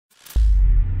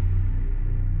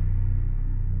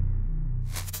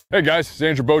Hey guys, it's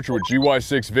Andrew Bocher with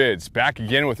GY6 Vids, back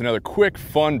again with another quick,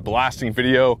 fun blasting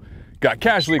video. Got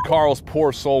Casualty Carl's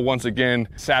poor soul once again.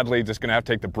 Sadly, just gonna have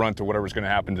to take the brunt of whatever's gonna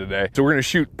happen today. So we're gonna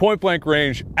shoot point blank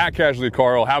range at Casualty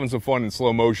Carl, having some fun in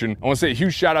slow motion. I wanna say a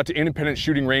huge shout out to Independent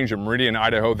Shooting Range in Meridian,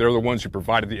 Idaho. They're the ones who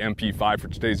provided the MP5 for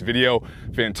today's video.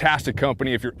 Fantastic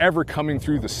company. If you're ever coming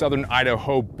through the southern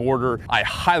Idaho border, I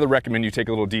highly recommend you take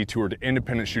a little detour to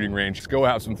Independent Shooting Range. Just go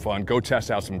have some fun, go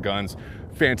test out some guns.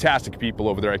 Fantastic people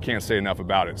over there. I can't say enough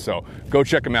about it. So go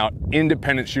check them out.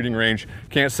 Independent Shooting Range.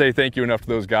 Can't say thank you enough to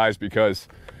those guys because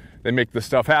they make this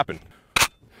stuff happen.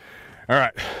 All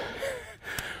right.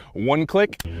 1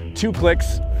 click, 2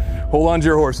 clicks. Hold on to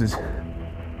your horses.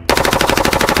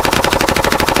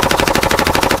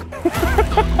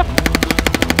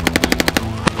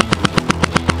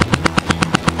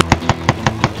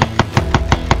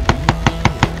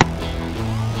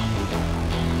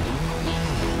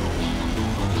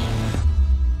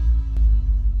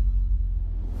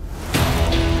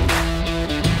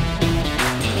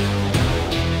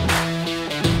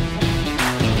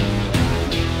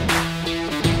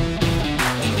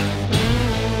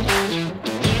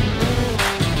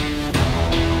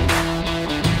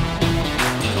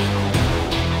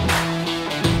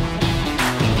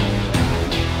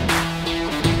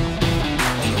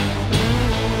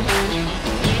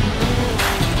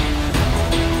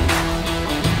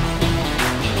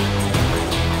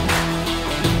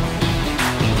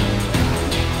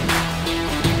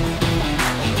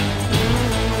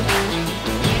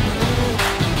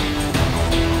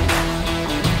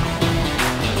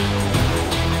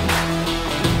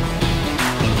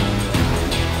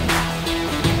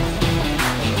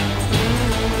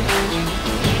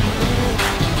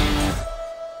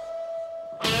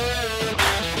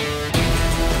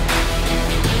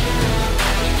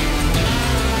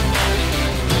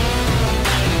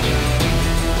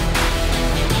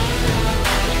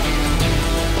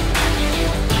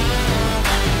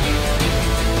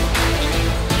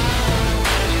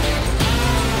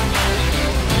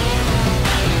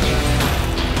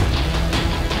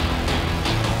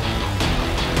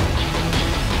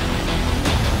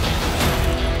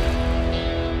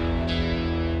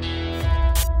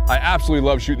 I absolutely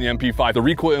love shooting the MP5. The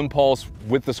recoil impulse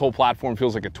with this whole platform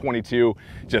feels like a 22.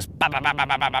 Just bop, bop, bop, bop,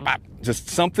 bop, bop, bop. Just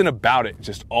something about it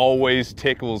just always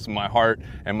tickles my heart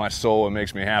and my soul and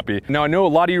makes me happy. Now I know a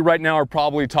lot of you right now are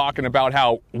probably talking about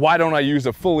how, why don't I use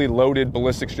a fully loaded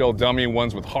ballistics gel dummy,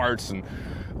 ones with hearts and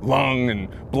lung and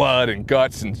blood and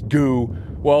guts and goo.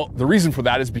 Well, the reason for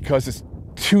that is because it's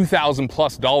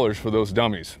 $2,000+ for those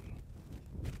dummies.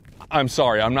 I'm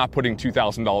sorry, I'm not putting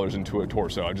 $2,000 into a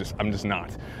torso. I'm just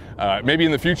not. Maybe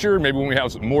in the future, maybe when we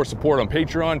have more support on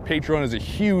Patreon. Patreon is a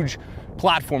huge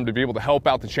platform to be able to help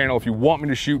out the channel. If you want me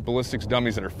to shoot ballistics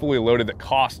dummies that are fully loaded that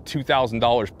cost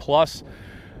 $2,000+,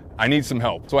 I need some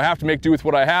help. So I have to make do with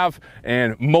what I have,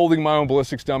 and molding my own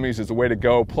ballistics dummies is the way to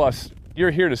go. Plus,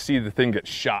 you're here to see the thing get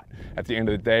shot at the end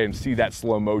of the day and see that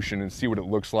slow motion and see what it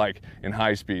looks like in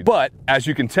high speed. But as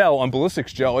you can tell on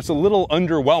ballistics gel, it's a little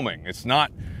underwhelming. It's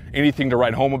not anything to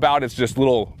write home about. It's just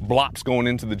little blops going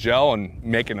into the gel and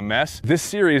making a mess. This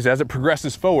series, as it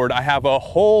progresses forward, I have a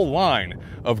whole line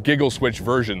of Giggle Switch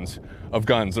versions of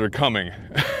guns that are coming.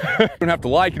 You don't have to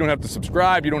like, you don't have to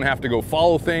subscribe, you don't have to go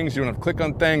follow things, you don't have to click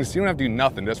on things, you don't have to do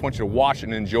nothing. I just want you to watch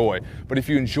and enjoy. But if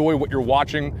you enjoy what you're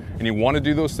watching and you want to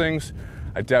do those things,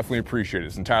 I definitely appreciate it.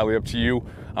 It's entirely up to you.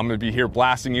 I'm gonna be here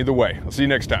blasting either way. I'll see you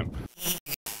next time.